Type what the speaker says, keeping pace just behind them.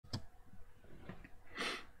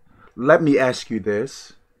Let me ask you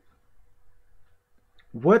this.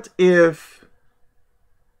 What if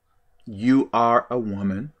you are a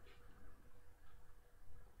woman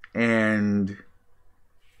and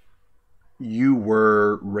you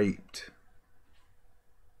were raped?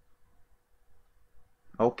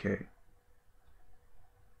 Okay.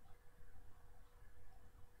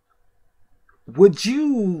 Would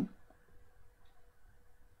you,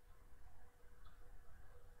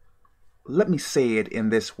 let me say it in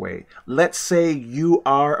this way. Let's say you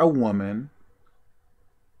are a woman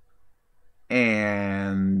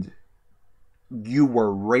and you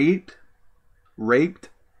were raped,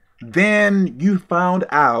 then you found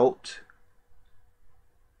out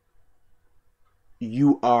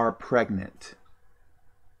you are pregnant.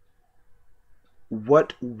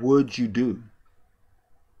 What would you do?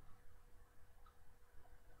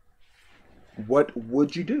 What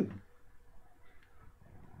would you do?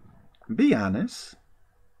 Be honest.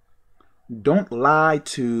 Don't lie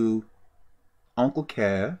to Uncle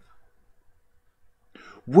Kev.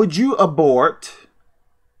 Would you abort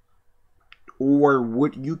or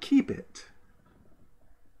would you keep it?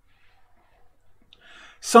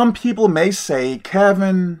 Some people may say,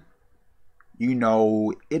 Kevin,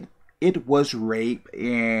 it was rape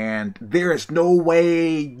and there is no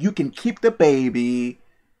way you can keep the baby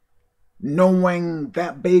knowing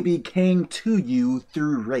that baby came to you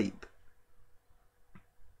through rape.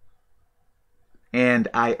 And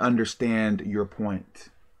I understand your point.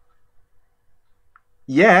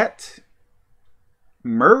 Yet,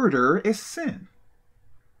 murder is sin,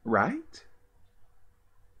 right?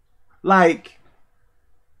 Like,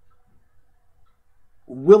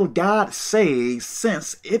 will God say,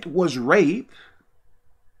 since it was rape,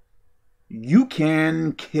 you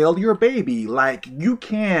can kill your baby? Like, you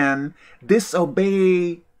can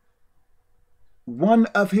disobey one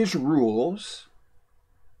of his rules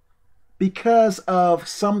because of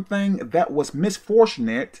something that was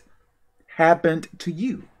misfortunate happened to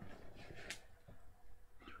you?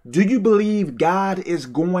 Do you believe God is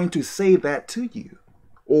going to say that to you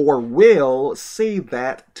or will say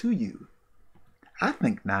that to you? I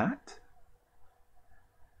think not.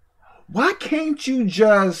 Why can't you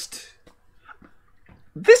just,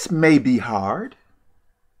 this may be hard,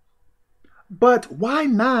 but why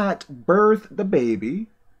not birth the baby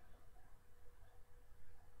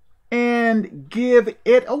and give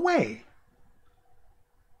it away?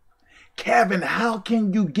 Kevin, how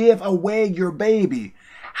can you give away your baby?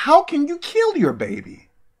 How can you kill your baby?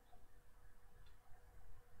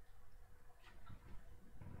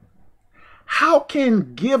 How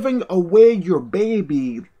can giving away your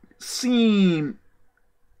baby seem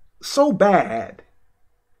so bad,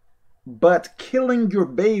 but killing your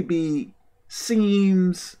baby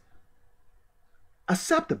seems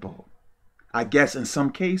acceptable? I guess in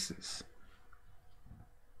some cases.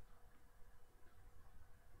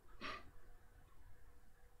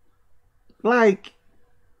 Like,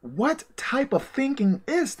 what type of thinking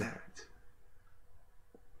is that?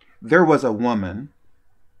 There was a woman,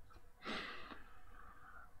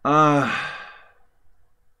 and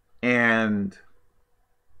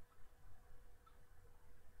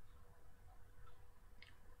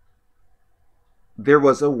there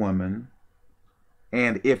was a woman,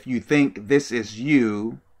 and if you think this is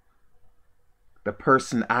you, the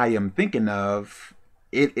person I am thinking of,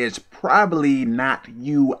 it is probably not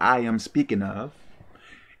you I am speaking of.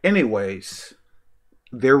 Anyways,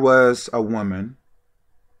 there was a woman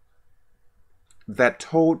that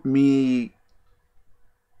told me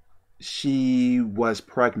she was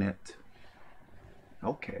pregnant.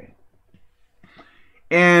 Okay.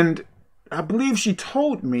 And I believe she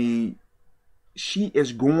told me she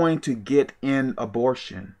is going to get an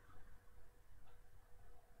abortion.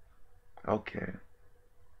 Okay.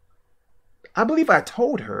 I believe I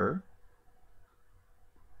told her,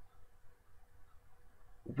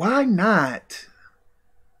 why not,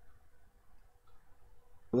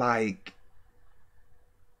 like,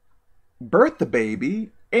 birth the baby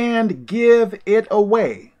and give it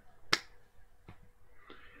away?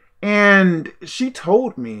 And she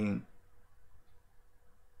told me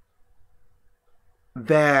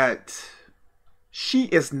that she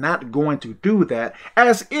is not going to do that,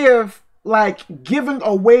 as if like giving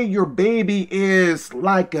away your baby is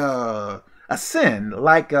like a sin,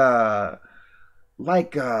 like a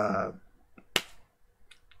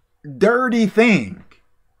dirty thing.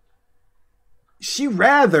 She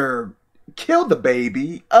rather kill the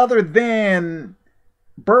baby other than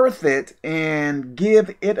birth it and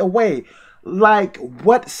give it away. Like,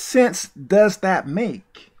 what sense does that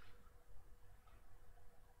make?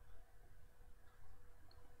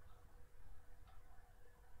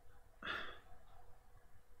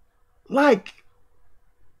 Like,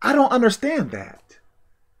 I don't understand that.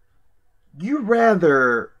 You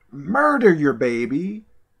rather murder your baby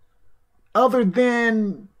other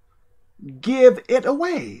than give it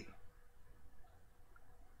away.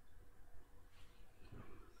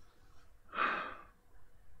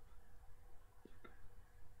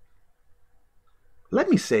 Let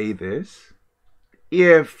me say this.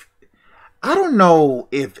 If I don't know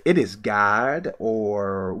if it is God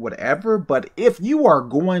or whatever, but if you are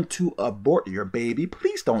going to abort your baby,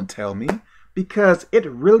 please don't tell me because it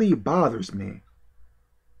really bothers me.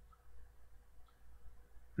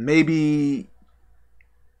 Maybe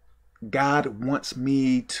God wants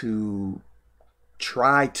me to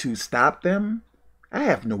try to stop them. I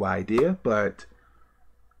have no idea, but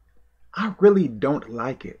I really don't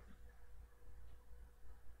like it.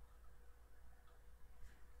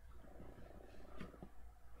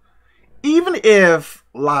 Even if,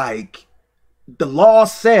 like, the law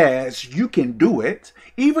says you can do it,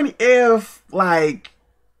 even if, like,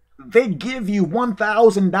 they give you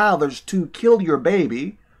 $1,000 to kill your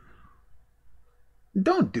baby,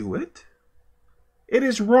 don't do it. It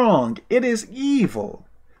is wrong. It is evil.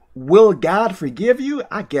 Will God forgive you?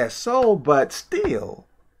 I guess so, but still.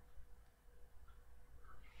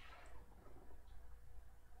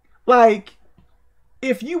 Like,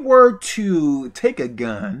 if you were to take a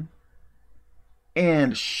gun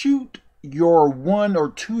and shoot your 1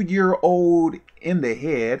 or 2 year old in the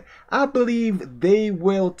head, I believe they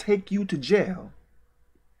will take you to jail.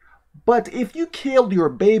 But if you killed your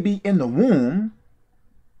baby in the womb,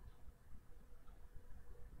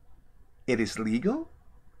 it is legal.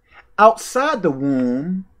 Outside the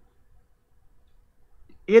womb,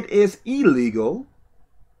 it is illegal.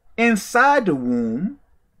 Inside the womb,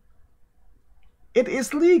 it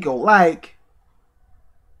is legal. Like,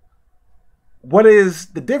 what is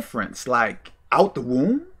the difference? Like, out the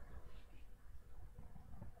womb?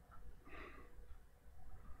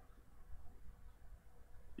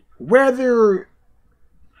 Whether,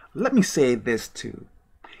 let me say this too.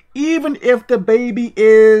 Even if the baby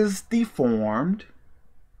is deformed,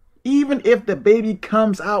 even if the baby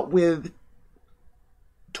comes out with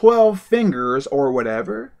 12 fingers or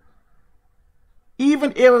whatever,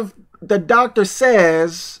 even if the doctor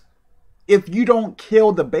says if you don't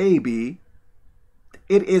kill the baby,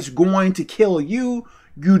 it is going to kill you,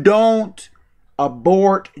 you don't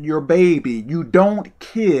abort your baby. You don't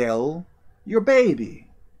kill your baby.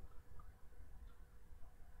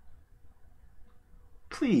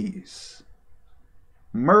 Please.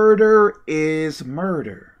 Murder is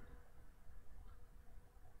murder.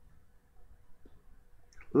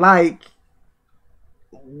 Like,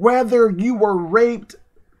 whether you were raped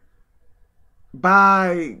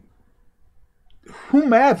by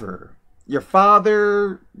whomever, your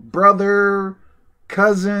father, brother,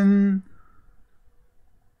 cousin,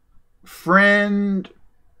 friend,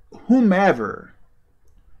 whomever,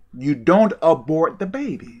 you don't abort the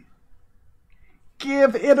baby.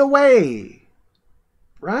 Give it away,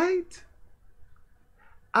 right?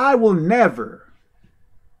 I will never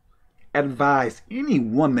advise any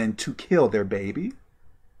woman to kill their baby.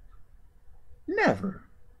 Never.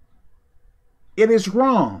 It is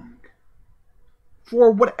wrong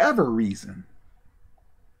for whatever reason.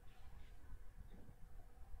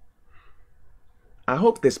 I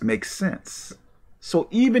hope this makes sense. So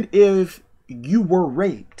even if you were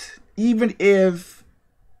raped, even if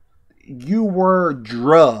you were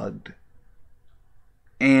drugged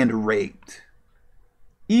and raped,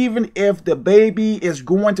 even if the baby is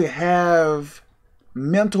going to have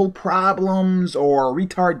mental problems or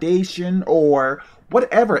retardation or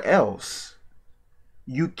whatever else,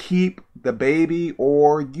 you keep the baby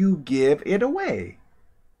or you give it away.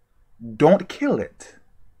 Don't kill it.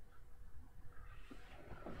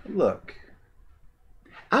 Look,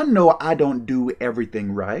 I know I don't do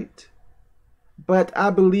everything right, but I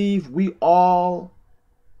believe we all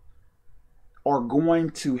are going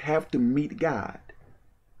to have to meet God.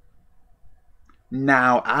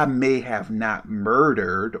 Now, I may have not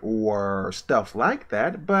murdered or stuff like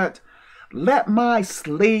that, but let my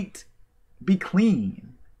slate be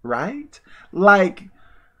clean, right? Like,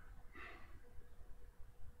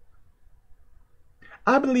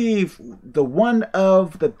 I believe one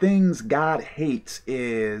of the things God hates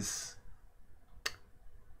is,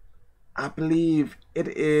 I believe it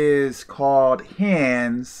is called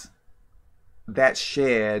hands that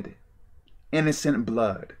shed innocent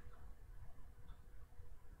blood.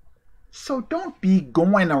 So don't be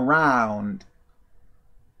going around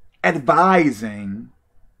advising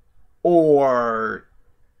or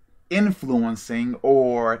influencing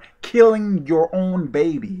or killing your own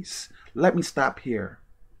babies. Let me stop here.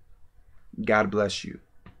 God bless you.